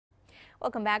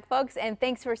Welcome back, folks, and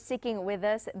thanks for sticking with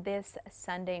us this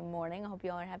Sunday morning. I hope you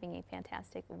all are having a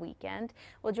fantastic weekend.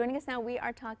 Well, joining us now, we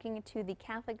are talking to the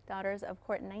Catholic Daughters of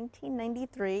Court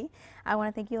 1993. I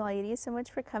want to thank you, ladies, so much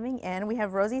for coming in. We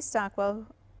have Rosie Stockwell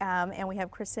and we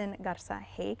have Kristen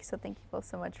Garza-Hake, so thank you both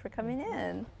so much for coming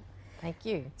in. Thank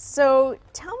you. So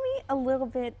tell me a little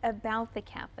bit about the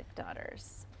Catholic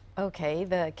Daughters. Okay,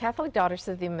 the Catholic Daughters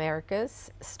of the Americas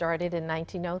started in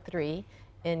 1903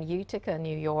 in Utica,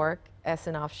 New York, as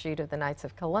an offshoot of the Knights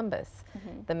of Columbus.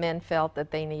 The men felt that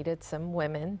they needed some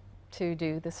women to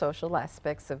do the social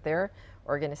aspects of their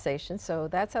organization, so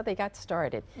that's how they got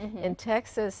started. In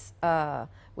Texas,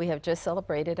 we have just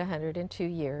celebrated 102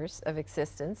 years of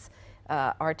existence.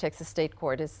 Our Texas State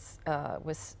Court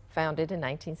was founded in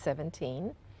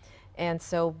 1917. And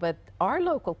so, but our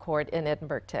local court in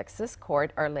Edinburgh, Texas,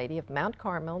 Court Our Lady of Mount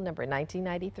Carmel, number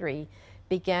 1993,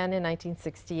 began in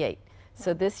 1968.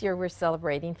 So this year we're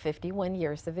celebrating 51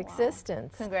 years of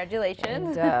existence.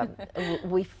 Congratulations. And,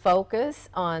 we focus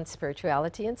on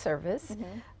spirituality and service,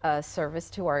 service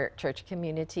to our church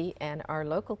community and our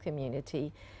local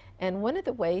community. And one of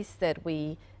the ways that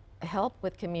we help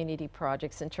with community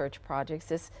projects and church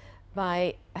projects is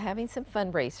by having some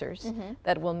fundraisers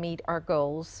that will meet our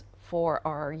goals for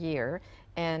our year.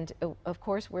 And of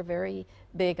course, we're very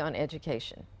big on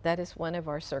education. That is one of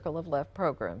our Circle of Love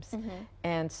programs.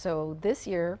 And so this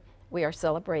year, we are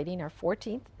celebrating our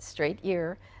 14th straight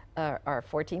year, our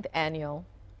 14th annual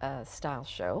style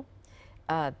show.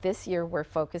 This year, we're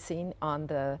focusing on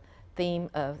the theme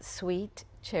of Sweet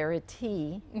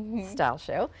Chari-Tea Style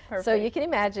Show. Perfect. So you can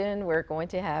imagine we're going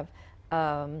to have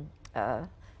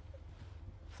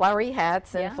flowery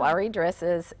hats and flowery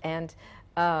dresses, and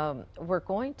we're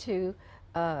going to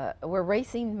we're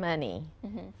raising money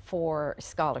for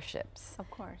scholarships.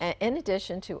 Of course. In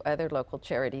addition to other local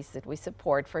charities that we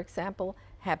support, for example,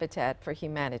 Habitat for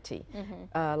Humanity.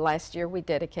 Last year we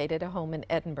dedicated a home in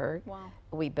Edinburgh. Wow.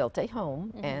 We built a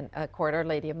home and Court Our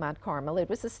Lady of Mount Carmel. It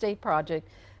was a state project,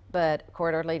 but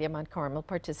Court Our Lady of Mount Carmel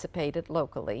participated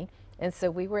locally. And so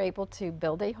we were able to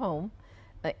build a home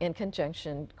in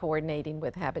conjunction, coordinating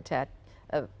with Habitat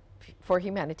for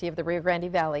Humanity of the Rio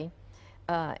Grande Valley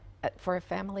for a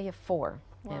family of 4.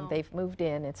 Wow. And they've moved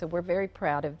in, and so we're very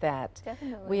proud of that.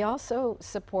 Definitely. We also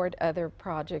support other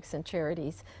projects and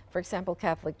charities, for example,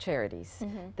 Catholic Charities,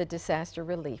 the Disaster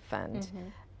Relief Fund.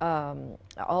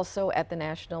 Also at the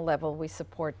national level, we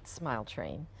support Smile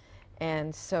Train.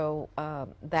 And so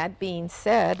that being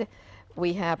said,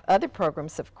 we have other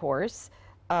programs, of course.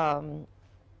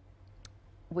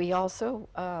 We also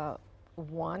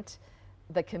want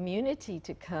the community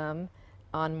to come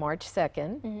on March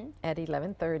 2nd at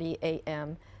 11:30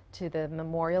 a.m. to the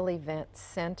Memorial Event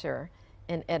Center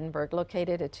in Edinburgh,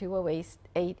 located at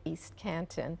 208 East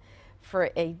Canton, for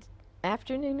a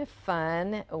afternoon of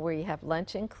fun. We have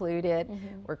lunch included.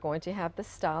 We're going to have the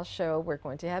style show. We're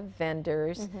going to have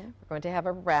vendors. We're going to have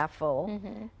a raffle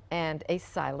and a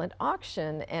silent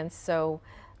auction. And so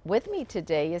with me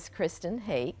today is Kristen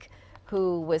Hake,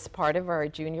 who was part of our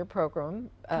junior program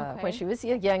when she was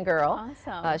a young girl.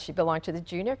 Awesome. She belonged to the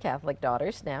Junior Catholic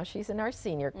Daughters. Now she's in our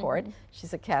senior court.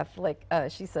 She's a Catholic,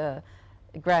 she's a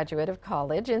graduate of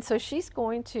college, and so she's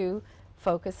going to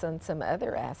focus on some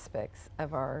other aspects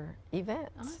of our event.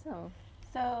 Awesome.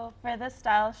 So for the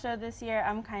style show this year,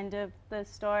 I'm kind of the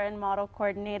store and model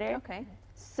coordinator. Okay.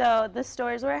 So the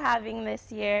stores we're having this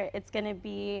year, it's going to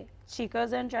be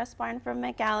Chico's and Dress Barn from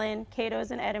McAllen,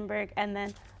 Cato's in Edinburgh, and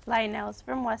then Lionel's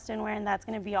from Weston Wear, and that's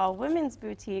going to be all women's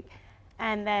boutique.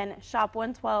 And then Shop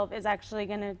 112 is actually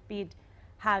going to be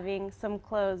having some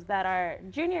clothes that our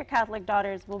junior Catholic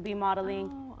daughters will be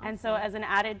modeling. Oh, awesome. And so as an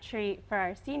added treat for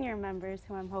our senior members,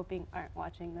 who I'm hoping aren't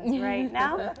watching this right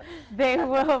now, they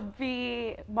will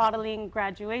be modeling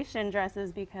graduation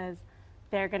dresses because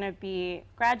they're going to be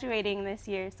graduating this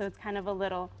year, so it's kind of a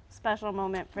little special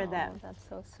moment for them. That's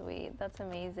so sweet. That's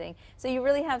amazing. So you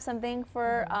really have something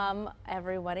for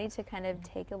everybody to kind of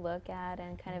take a look at,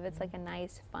 and kind of it's like a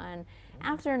nice, fun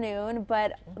afternoon.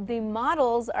 But the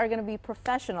models are going to be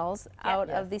professionals out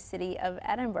of the city of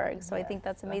Edinburgh. So I think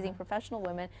that's amazing, professional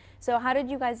women. So how did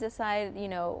you guys decide, you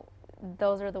know,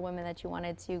 those are the women that you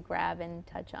wanted to grab and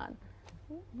touch on?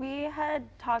 We had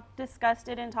discussed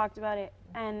it and talked about it,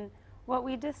 and what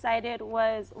we decided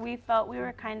was we felt we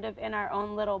were kind of in our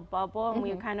own little bubble, and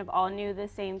we kind of all knew the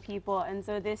same people. And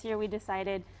so this year we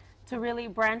decided to really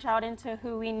branch out into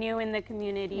who we knew in the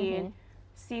community and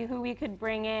see who we could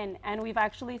bring in. And we've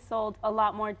actually sold a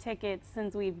lot more tickets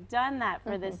since we've done that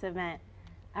for this event.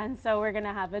 And so we're going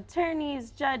to have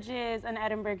attorneys, judges, an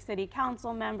Edinburgh City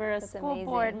Council member, a school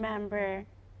board member.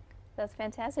 That's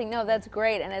fantastic. No, that's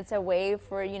great, and it's a way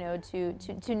for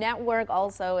to network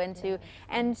also, and to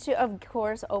of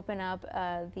course open up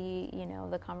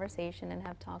the conversation and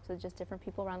have talks with just different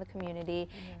people around the community,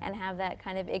 and have that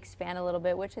kind of expand a little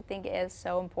bit, which I think is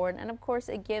so important. And of course,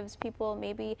 it gives people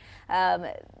maybe.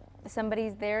 Somebody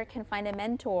there can find a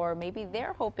mentor. Maybe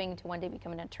they're hoping to one day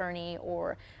become an attorney,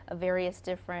 or various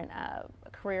different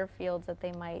career fields that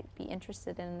they might be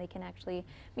interested in. They can actually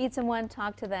meet someone,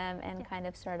 talk to them, and kind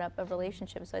of start up a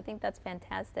relationship. So I think that's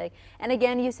fantastic. And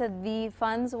again, you said the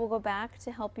funds will go back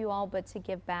to help you all, but to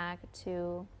give back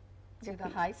to the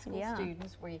high school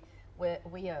students.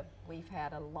 We've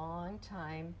had a long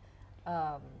time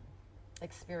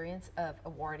experience of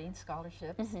awarding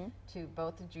scholarships to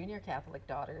both the junior Catholic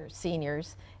daughters,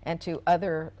 seniors, and to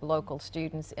other local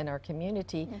students in our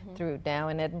community. Through now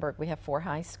in Edinburgh, we have 4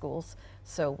 high schools,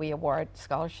 so we award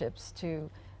scholarships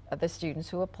to the students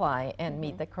who apply and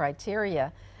meet the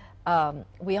criteria.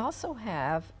 We also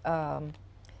have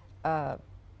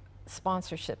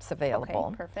sponsorships available.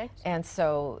 Okay, perfect. And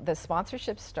so the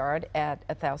sponsorships start at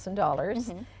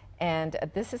 $1,000, and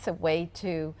this is a way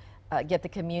to get the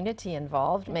community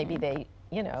involved. Maybe they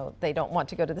don't want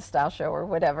to go to the style show or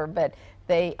whatever, but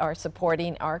they are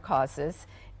supporting our causes,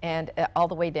 and all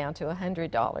the way down to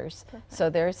 $100. So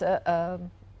there's a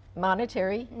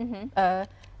monetary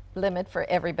limit for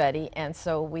everybody, and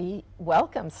so we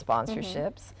welcome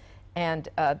sponsorships, and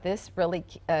this really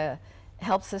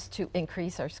helps us to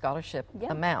increase our scholarship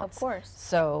amounts. Of course.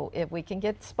 So if we can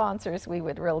get sponsors, we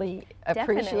would really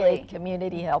appreciate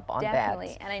community help on that.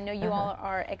 Definitely. And I know you all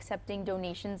are accepting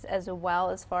donations as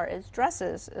well, as far as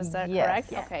dresses. Is that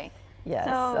correct? Yes. Okay. Yes.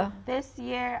 So this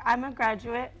year, I'm a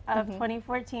graduate of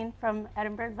 2014 from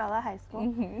Edinburgh Vella High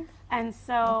School. And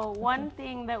so one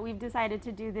thing that we've decided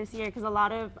to do this year, because a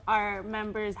lot of our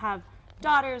members have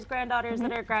daughters, granddaughters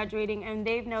that are graduating, and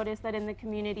they've noticed that in the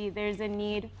community there's a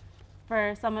need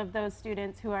for some of those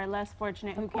students who are less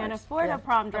fortunate, who can't afford a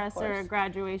prom dress or a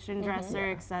graduation dress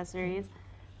or accessories.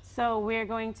 So we're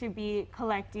going to be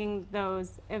collecting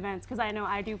those events, because I know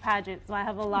I do pageants, so I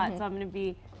have a lot, so I'm going to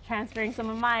be transferring some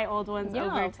of my old ones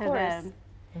over to them.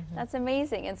 That's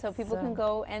amazing. And so people can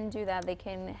go and do that. They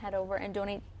can head over and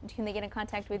donate. Can they get in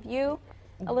contact with you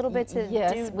a little bit to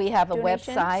do we have donations?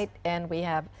 a website, and we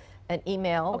have an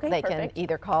email. Okay, they perfect. can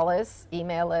either call us,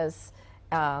 email us,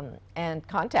 and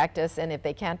contact us, and if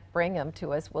they can't bring them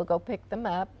to us, we'll go pick them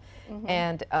up.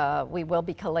 And we will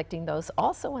be collecting those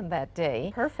also on that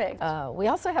day. Perfect. We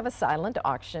also have a silent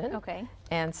auction. Okay.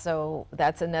 And so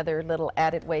that's another little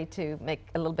added way to make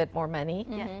a little bit more money.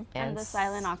 Yes. And the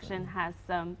silent auction has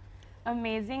some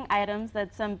amazing items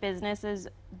that some businesses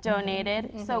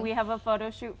donated. So we have a photo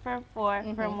shoot for 4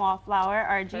 from Wallflower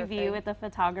RGV with a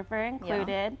photographer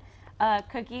included, a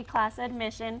cookie class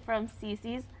admission from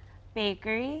Cece's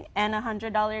Bakery, and a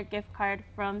 $100 gift card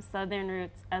from Southern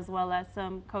Roots, as well as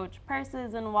some Coach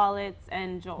purses and wallets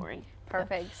and jewelry.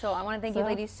 Perfect. So I want to thank you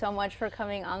ladies so much for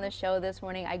coming on the show this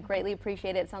morning. I greatly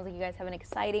appreciate it. It sounds like you guys have an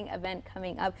exciting event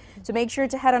coming up. So make sure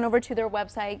to head on over to their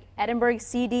website,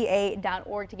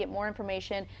 edinburghcda.org, to get more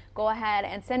information. Go ahead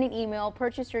and send an email,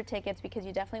 purchase your tickets, because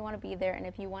you definitely want to be there. And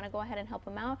if you want to go ahead and help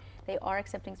them out, they are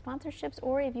accepting sponsorships,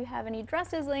 or if you have any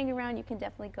dresses laying around, you can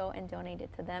definitely go and donate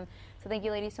it to them. So thank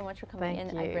you ladies so much for coming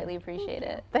in. I greatly appreciate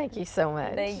it. Thank you so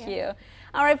much. Thank you.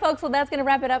 All right, folks, well, that's going to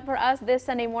wrap it up for us this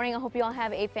Sunday morning. I hope you all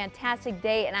have a fantastic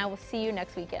day, and I will see you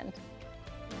next weekend.